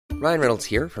Ryan Reynolds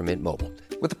here from Mint Mobile.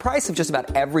 With the price of just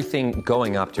about everything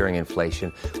going up during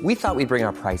inflation, we thought we'd bring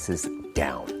our prices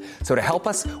down. So to help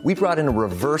us, we brought in a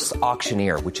reverse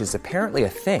auctioneer, which is apparently a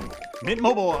thing. Mint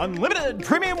Mobile Unlimited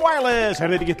Premium Wireless. How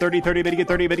to get 30, 30, bit to get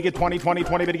 30, bit to get 20, 20,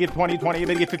 20, bit to get 20, 20,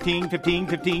 bit to get 15, 15,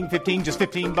 15, 15, just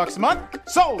 $15 a month?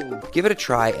 Sold! Give it a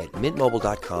try at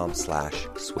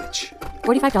mintmobile.com/switch.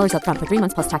 $45 up front for 3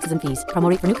 months plus taxes and fees. Promo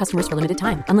rate for new customers for limited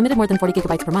time. Unlimited more than 40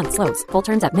 gigabytes per month. Slows full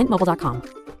terms at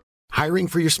mintmobile.com. Hiring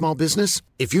for your small business?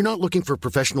 If you're not looking for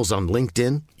professionals on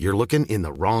LinkedIn, you're looking in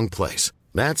the wrong place.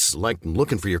 That's like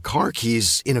looking for your car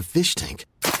keys in a fish tank.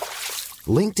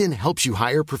 LinkedIn helps you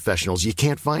hire professionals you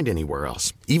can't find anywhere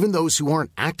else, even those who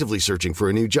aren't actively searching for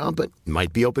a new job but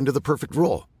might be open to the perfect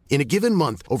role. In a given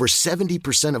month, over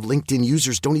 70% of LinkedIn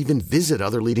users don't even visit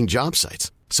other leading job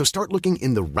sites. So start looking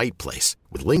in the right place.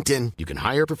 With LinkedIn, you can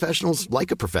hire professionals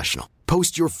like a professional.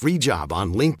 Post your free job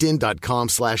on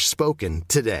linkedin.com/spoken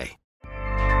today.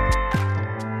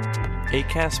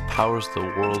 Acast powers the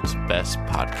world's best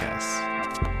podcasts.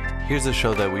 Here's a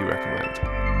show that we recommend.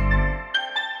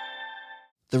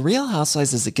 The Real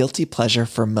Housewives is a guilty pleasure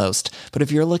for most, but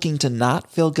if you're looking to not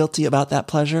feel guilty about that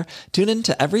pleasure, tune in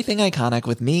to Everything Iconic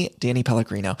with me, Danny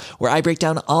Pellegrino, where I break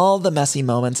down all the messy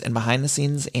moments and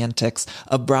behind-the-scenes antics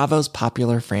of Bravo's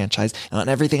popular franchise. And on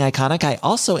Everything Iconic, I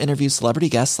also interview celebrity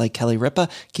guests like Kelly Ripa,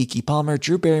 Keke Palmer,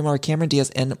 Drew Barrymore, Cameron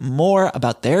Diaz, and more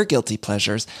about their guilty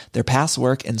pleasures, their past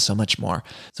work, and so much more.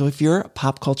 So if you're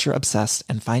pop culture obsessed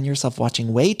and find yourself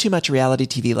watching way too much reality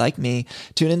TV like me,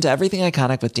 tune in to Everything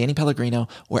Iconic with Danny Pellegrino,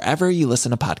 wherever you listen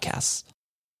to podcasts.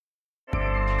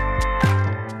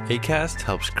 Acast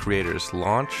helps creators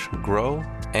launch, grow,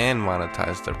 and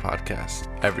monetize their podcasts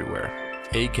everywhere.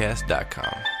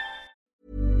 Acast.com.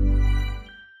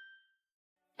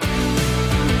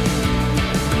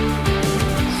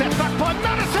 Set back by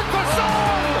Madison for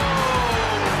Son!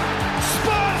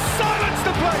 Spurs silence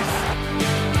the place!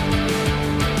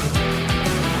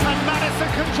 And Madison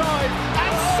can drive,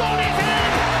 and Son is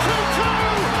in!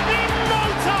 2-2 in no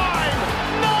time!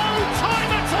 No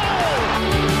time at all!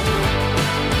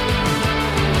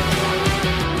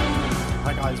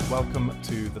 Hi guys, welcome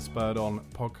to the Spurred On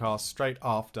podcast straight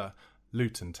after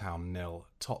Luton Town 0,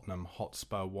 Tottenham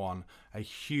Hotspur 1. A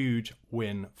huge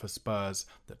win for Spurs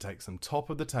that takes them top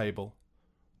of the table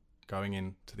going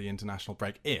into the international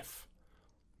break if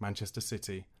Manchester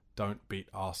City don't beat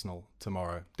Arsenal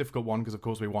tomorrow. Difficult one because of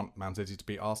course we want Man City to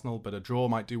beat Arsenal, but a draw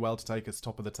might do well to take us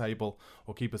top of the table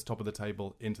or keep us top of the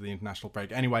table into the international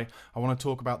break. Anyway, I want to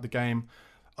talk about the game.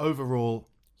 Overall,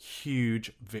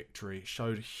 huge victory.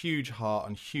 Showed huge heart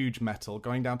and huge mettle.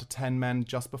 Going down to 10 men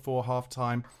just before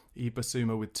half-time.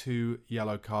 Ibasuma with 2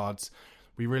 yellow cards.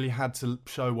 We really had to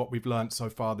show what we've learnt so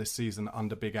far this season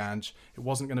under Big Ange. It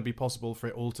wasn't going to be possible for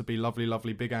it all to be lovely,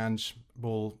 lovely Big Ange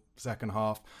ball second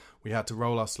half. We had to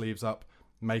roll our sleeves up,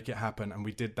 make it happen, and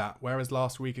we did that. Whereas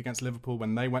last week against Liverpool,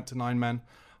 when they went to 9 men,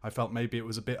 I felt maybe it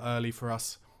was a bit early for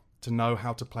us to know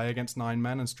how to play against 9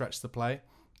 men and stretch the play.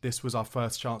 This was our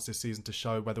first chance this season to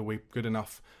show whether we're good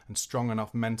enough and strong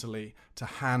enough mentally to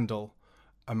handle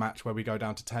a match where we go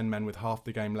down to 10 men with half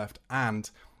the game left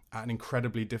and at an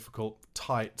incredibly difficult,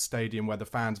 tight stadium where the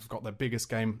fans have got their biggest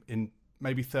game in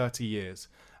maybe 30 years.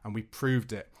 And we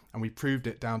proved it. And we proved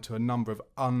it down to a number of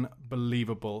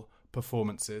unbelievable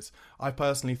performances. I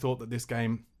personally thought that this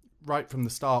game, right from the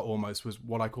start almost, was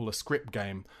what I call a script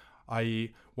game,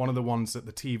 i.e. one of the ones that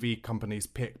the TV companies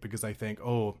pick because they think,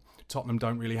 oh, Tottenham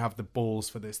don't really have the balls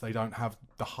for this. They don't have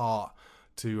the heart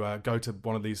to go to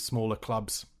one of these smaller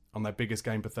clubs on their biggest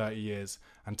game for 30 years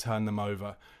and turn them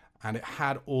over. And it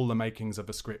had all the makings of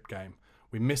a script game.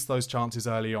 We missed those chances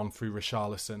early on through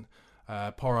Richarlison.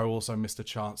 Porro also missed a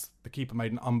chance. The keeper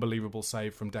made an unbelievable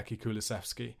save from Deki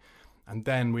Kulusevski. And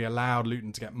then we allowed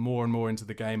Luton to get more and more into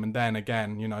the game. And then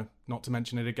again, not to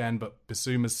mention it again, but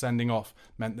Bissouma's sending off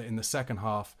meant that in the second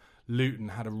half, Luton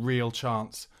had a real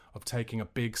chance of taking a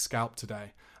big scalp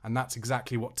today. And that's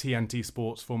exactly what TNT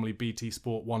Sports, formerly BT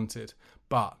Sport, wanted.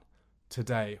 But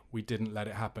today, we didn't let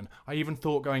it happen. I even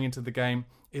thought going into the game,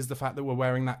 is the fact that we're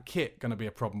wearing that kit going to be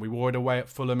a problem? We wore it away at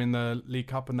Fulham in the League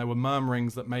Cup and there were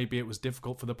murmurings that maybe it was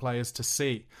difficult for the players to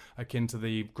see, akin to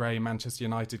the grey Manchester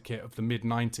United kit of the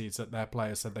mid-90s that their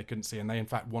players said they couldn't see, and they in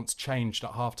fact once changed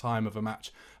at half-time of a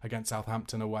match against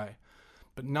Southampton away.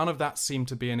 But none of that seemed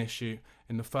to be an issue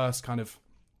in the first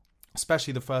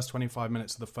especially the first 25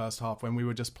 minutes of the first half, when we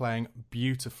were just playing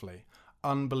beautifully,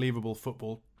 unbelievable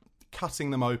football,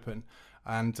 cutting them open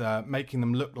and making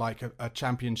them look like a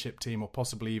championship team or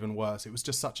possibly even worse. It was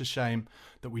just such a shame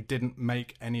that we didn't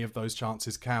make any of those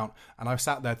chances count. And I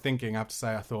sat there thinking, I have to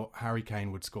say, I thought Harry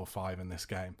Kane would score 5 in this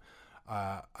game.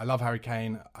 I love Harry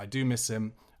Kane. I do miss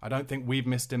him. I don't think we've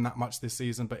missed him that much this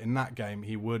season, but in that game,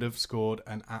 he would have scored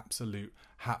an absolute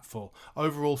hatful.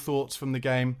 Overall thoughts from the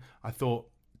game, I thought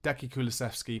Decky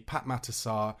Kulusevski, Pat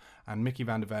Matasar and Mickey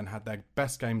van der Ven had their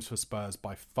best games for Spurs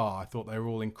by far. I thought they were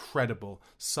all incredible,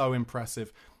 so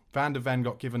impressive. Van der Ven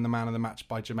got given the man of the match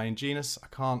by Jermaine Genius. I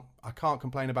can't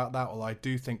complain about that, although I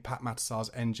do think Pat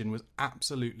Matasar's engine was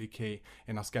absolutely key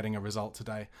in us getting a result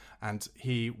today, and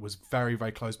he was very,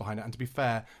 very close behind it. And to be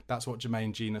fair, that's what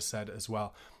Jermaine Genius said as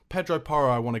well. Pedro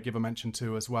Porro I want to give a mention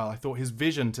to as well. I thought his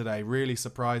vision today really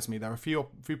surprised me. There were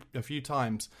a few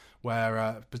times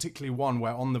where, particularly one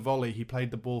where on the volley he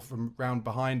played the ball from round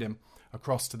behind him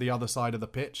across to the other side of the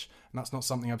pitch, and that's not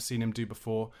something I've seen him do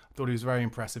before. I thought he was very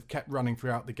impressive, kept running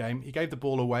throughout the game. He gave the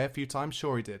ball away a few times,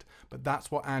 sure he did, but that's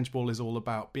what Ange Ball is all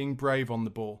about, being brave on the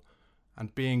ball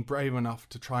and being brave enough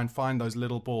to try and find those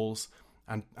little balls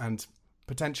and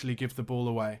potentially give the ball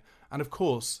away. And of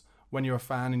course, when you're a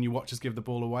fan and you watch us give the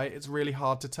ball away, it's really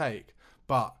hard to take.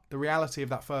 But the reality of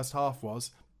that first half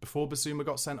was, before Basuma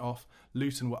got sent off,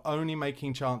 Luton were only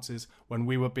making chances when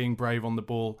we were being brave on the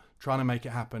ball, trying to make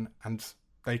it happen, and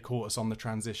they caught us on the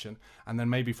transition. And then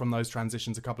maybe from those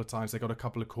transitions a couple of times, they got a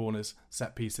couple of corners,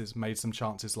 set pieces, made some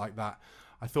chances like that.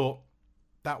 I thought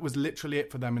that was literally it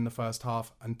for them in the first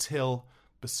half until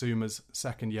Basuma's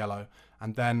second yellow.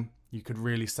 And then you could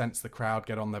really sense the crowd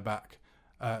get on their back.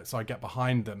 Get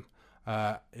behind them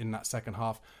in that second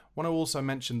half. I want to also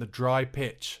mention the dry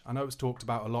pitch. I know it was talked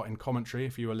about a lot in commentary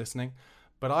if you were listening,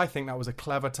 but I think that was a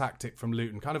clever tactic from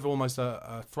Luton, kind of almost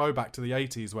a throwback to the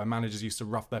 80s where managers used to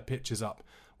rough their pitches up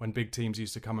when big teams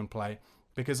used to come and play.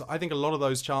 Because I think a lot of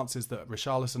those chances that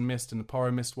Richarlison missed and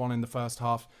Porro missed one in the first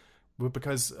half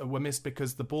were missed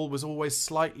because the ball was always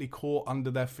slightly caught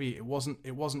under their feet. It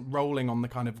wasn't rolling on the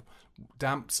kind of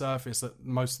damp surface that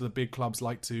most of the big clubs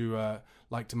like to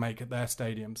make at their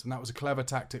stadiums, and that was a clever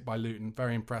tactic by Luton.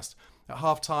 Very impressed. At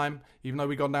half time, even though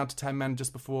we got down to 10 men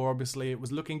just before, obviously it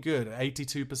was looking good at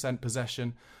 82%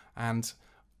 possession, and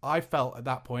I felt at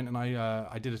that point, and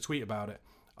I did a tweet about it,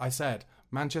 I said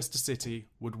Manchester City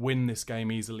would win this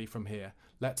game easily from here.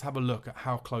 Let's have a look at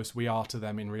how close we are to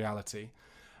them in reality.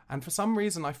 And for some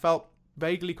reason, I felt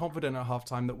vaguely confident at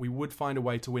halftime that we would find a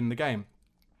way to win the game.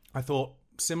 I thought,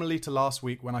 similarly to last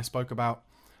week when I spoke about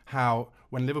how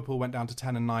when Liverpool went down to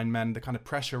 10 and 9 men, the kind of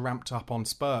pressure ramped up on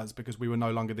Spurs because we were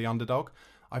no longer the underdog.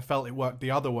 I felt it worked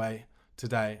the other way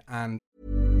today. And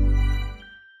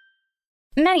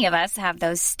many of us have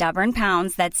those stubborn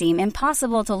pounds that seem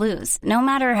impossible to lose, no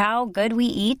matter how good we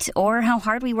eat or how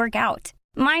hard we work out.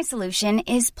 My solution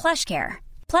is PlushCare.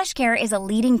 PlushCare is a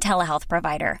leading telehealth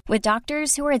provider with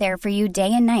doctors who are there for you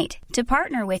day and night to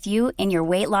partner with you in your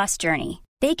weight loss journey.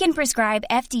 They can prescribe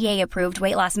FDA-approved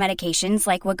weight loss medications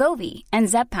like Wegovy and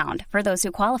Zepbound for those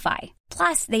who qualify.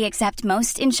 Plus, they accept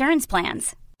most insurance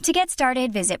plans. To get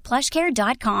started, visit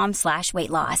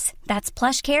plushcare.com/weightloss. That's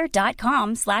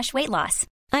plushcare.com/weightloss.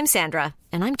 I'm Sandra,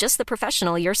 and I'm just the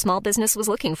professional your small business was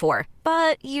looking for.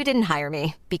 But you didn't hire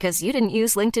me because you didn't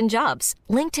use LinkedIn Jobs.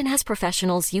 LinkedIn has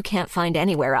professionals you can't find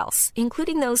anywhere else,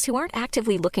 including those who aren't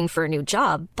actively looking for a new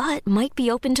job, but might be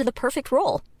open to the perfect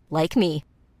role, like me.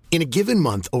 In a given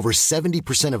month, over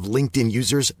 70% of LinkedIn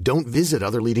users don't visit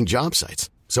other leading job sites.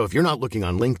 So if you're not looking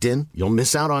on LinkedIn, you'll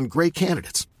miss out on great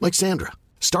candidates like Sandra.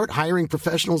 Start hiring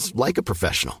professionals like a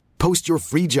professional. Post your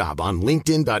free job on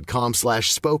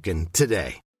linkedin.com/spoken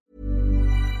today.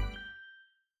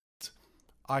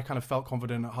 I kind of felt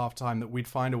confident at halftime that we'd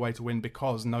find a way to win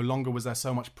because no longer was there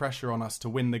so much pressure on us to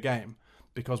win the game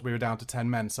because we were down to 10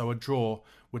 men. So a draw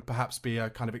would perhaps be a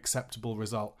kind of acceptable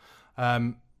result.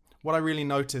 What I really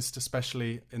noticed,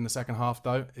 especially in the second half,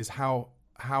 though, is how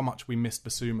much we missed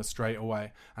Basuma straight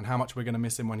away and how much we're going to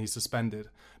miss him when he's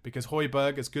suspended. Because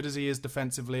Højbjerg, as good as he is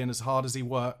defensively and as hard as he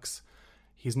works,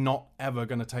 he's not ever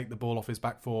going to take the ball off his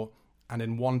back four and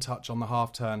in one touch on the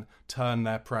half turn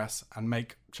their press and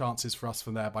make chances for us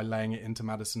from there by laying it into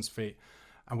Maddison's feet.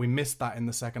 And we missed that in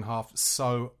the second half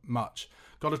so much.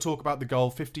 Got to talk about the goal.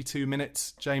 52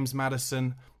 minutes, James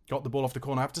Maddison got the ball off the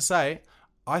corner. I have to say,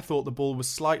 I thought the ball was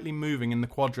slightly moving in the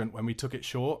quadrant when we took it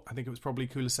short. I think it was probably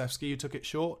Kulusevski who took it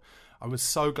short. I was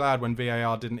so glad when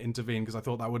VAR didn't intervene because I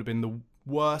thought that would have been the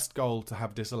worst goal to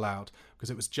have disallowed because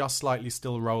it was just slightly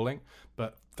still rolling.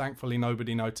 But thankfully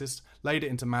nobody noticed. Laid it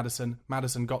into Maddison.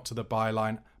 Maddison got to the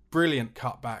byline. Brilliant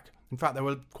cutback. In fact, there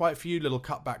were quite a few little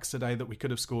cutbacks today that we could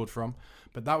have scored from.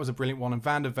 But that was a brilliant one. And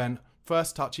Van der Ven,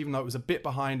 first touch, even though it was a bit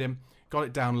behind him, got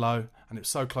it down low, and it was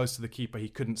so close to the keeper he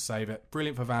couldn't save it.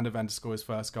 Brilliant for Van der Ven to score his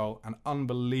first goal, and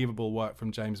unbelievable work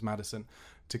from James Maddison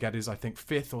to get his, I think,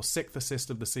 5th or 6th assist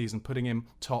of the season, putting him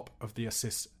top of the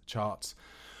assist charts.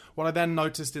 what I then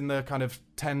noticed in the kind of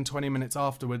 10, 20 minutes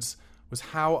afterwards was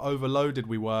how overloaded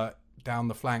we were down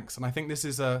the flanks. And I think this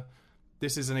is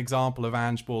an example of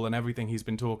Ange Ball and everything he's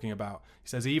been talking about. He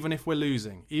says, even if we're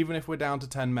losing, even if we're down to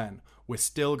 10 men, we're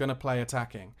still going to play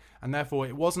attacking. And therefore,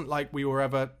 it wasn't like we were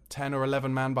ever 10 or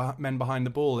 11 men behind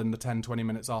the ball in the 10, 20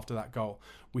 minutes after that goal.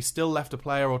 We still left a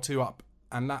player or two up.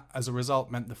 And that, as a result,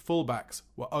 meant the fullbacks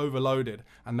were overloaded.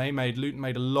 And Luton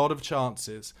made a lot of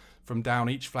chances from down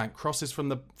each flank. Crosses from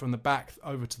the back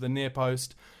over to the near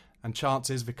post. And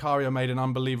chances. Vicario made an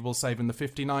unbelievable save in the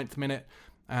 59th minute.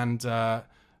 And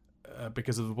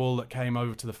because of the ball that came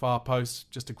over to the far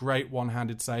post. Just a great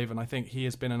one-handed save, and I think he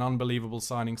has been an unbelievable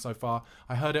signing so far.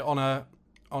 I heard it on a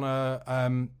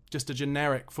just a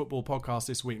generic football podcast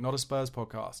this week, not a Spurs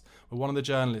podcast, where one of the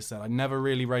journalists said, I never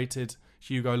really rated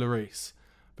Hugo Lloris.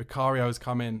 Vicario has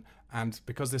come in, and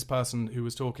because this person who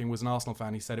was talking was an Arsenal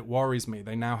fan, he said, it worries me.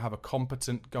 They now have a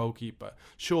competent goalkeeper.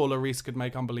 Sure, Lloris could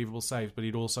make unbelievable saves, but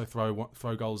he'd also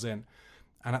throw goals in.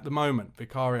 And at the moment,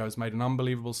 Vicario has made an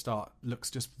unbelievable start. Looks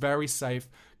just very safe.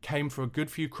 Came for a good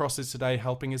few crosses today,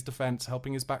 helping his defence,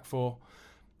 helping his back four,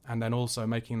 and then also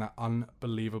making that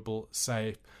unbelievable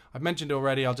save. I've mentioned it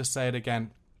already, I'll just say it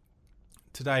again.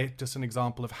 Today, just an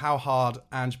example of how hard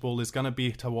Ange Ball is going to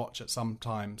be to watch at some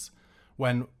times,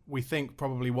 when we think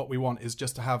probably what we want is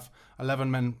just to have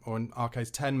 11 men, or in our case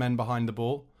 10 men behind the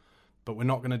ball, but we're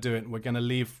not going to do it. We're going to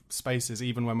leave spaces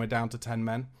even when we're down to 10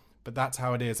 men. But that's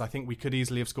how it is. I think we could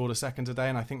easily have scored a second today,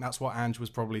 and I think that's what Ange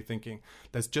was probably thinking.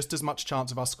 There's just as much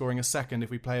chance of us scoring a second if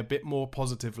we play a bit more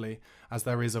positively as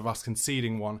there is of us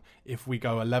conceding one if we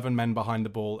go 11 men behind the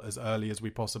ball as early as we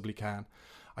possibly can.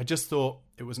 I just thought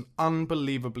it was an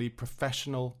unbelievably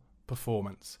professional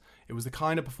performance. It was the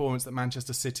kind of performance that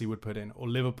Manchester City would put in, or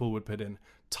Liverpool would put in,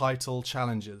 title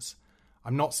challengers.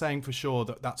 I'm not saying for sure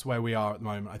that that's where we are at the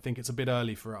moment. I think it's a bit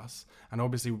early for us. And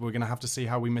obviously we're going to have to see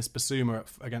how we miss Basuma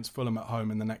against Fulham at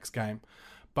home in the next game.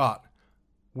 But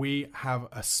we have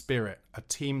a spirit, a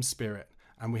team spirit,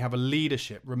 and we have a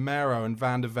leadership. Romero and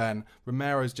Van der Ven.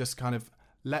 Romero's just kind of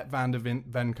let Van der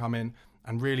Ven come in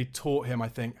and really taught him, I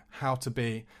think, how to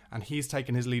be. And he's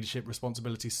taken his leadership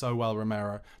responsibility so well,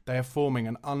 Romero. They are forming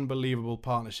an unbelievable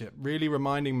partnership, really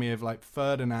reminding me of like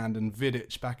Ferdinand and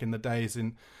Vidic back in the days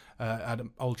at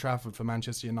Old Trafford for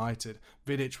Manchester United.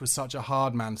 Vidic was such a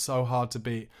hard man, so hard to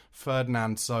beat.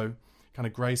 Ferdinand so kind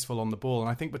of graceful on the ball. And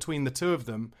I think between the two of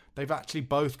them, they've actually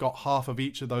both got half of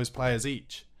each of those players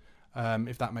each,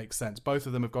 if that makes sense. Both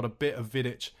of them have got a bit of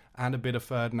Vidic and a bit of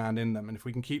Ferdinand in them. And if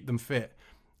we can keep them fit,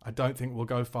 I don't think we'll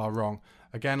go far wrong.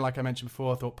 Again, like I mentioned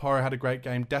before, I thought Porro had a great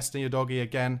game. Destiny Udogie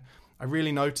again. I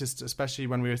really noticed, especially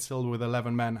when we were still with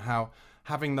 11 men, how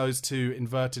having those two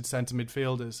inverted centre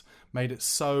midfielders made it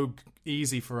so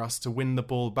easy for us to win the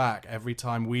ball back every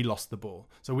time we lost the ball.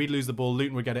 So we'd lose the ball,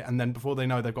 Luton would get it, and then before they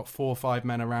know, they've got 4 or 5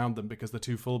 men around them because the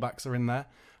two fullbacks are in there.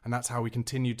 And that's how we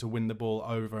continued to win the ball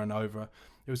over and over.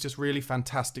 It was just really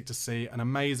fantastic to see, an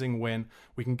amazing win.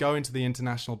 We can go into the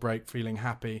international break feeling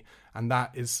happy, and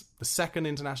that is the second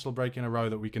international break in a row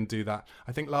that we can do that.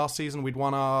 I think last season we'd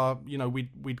won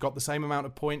we'd got the same amount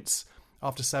of points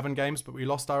after 7 games, but we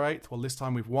lost our 8th. Well, this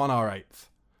time we've won our 8th.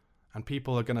 And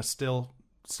people are going to still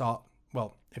start,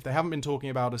 well, if they haven't been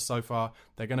talking about us so far,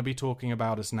 they're going to be talking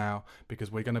about us now,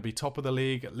 because we're going to be top of the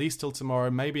league, at least till tomorrow,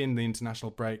 maybe in the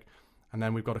international break. And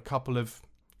then we've got a couple of,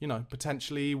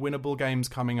 potentially winnable games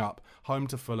coming up. Home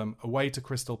to Fulham, away to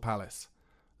Crystal Palace.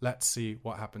 Let's see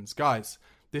what happens. Guys,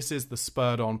 this is the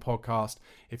Spurred On podcast.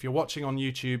 If you're watching on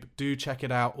YouTube, do check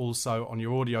it out also on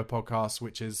your audio podcast,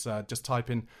 which is just type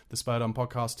in the Spurred On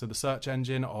podcast to the search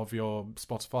engine of your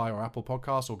Spotify or Apple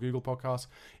Podcasts or Google Podcasts.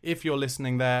 If you're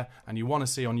listening there and you want to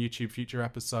see on YouTube future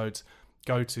episodes,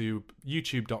 go to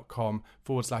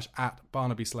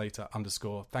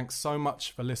youtube.com/@BarnabySlater_. Thanks so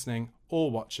much for listening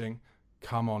or watching.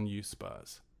 Come on, you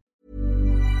Spurs.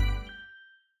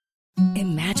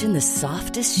 Imagine the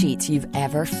softest sheets you've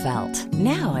ever felt.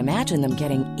 Now imagine them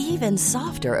getting even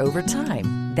softer over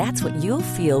time. That's what you'll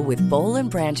feel with Boll &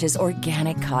 Branch's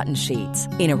organic cotton sheets.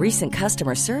 In a recent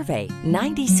customer survey,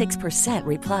 96%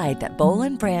 replied that Boll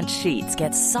 & Branch sheets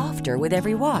get softer with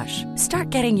every wash. Start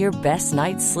getting your best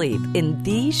night's sleep in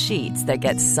these sheets that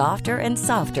get softer and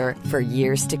softer for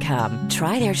years to come.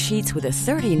 Try their sheets with a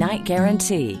 30-night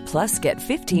guarantee. Plus, get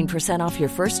 15% off your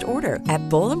first order at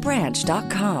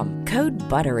bollandbranch.com. Code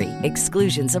BUTTERY.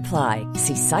 Exclusions apply.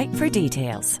 See site for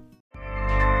details.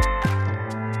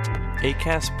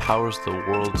 Acast powers the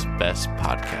world's best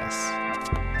podcasts.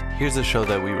 Here's a show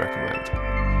that we recommend.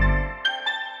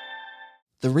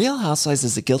 The Real Housewives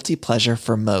is a guilty pleasure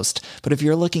for most, but if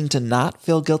you're looking to not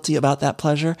feel guilty about that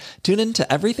pleasure, tune in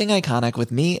to Everything Iconic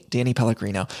with me, Danny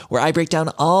Pellegrino, where I break down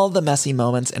all the messy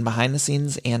moments and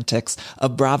behind-the-scenes antics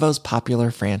of Bravo's popular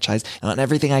franchise. And on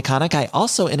Everything Iconic, I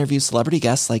also interview celebrity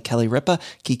guests like Kelly Ripa,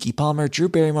 Keke Palmer, Drew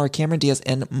Barrymore, Cameron Diaz,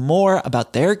 and more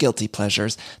about their guilty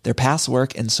pleasures, their past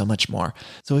work, and so much more.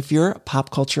 So if you're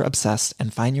pop culture obsessed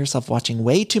and find yourself watching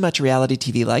way too much reality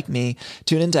TV like me,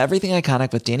 tune into Everything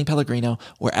Iconic with Danny Pellegrino,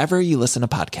 wherever you listen to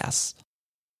podcasts.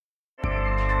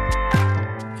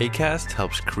 Acast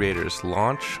helps creators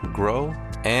launch, grow,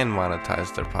 and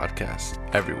monetize their podcasts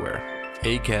everywhere.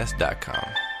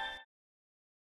 Acast.com.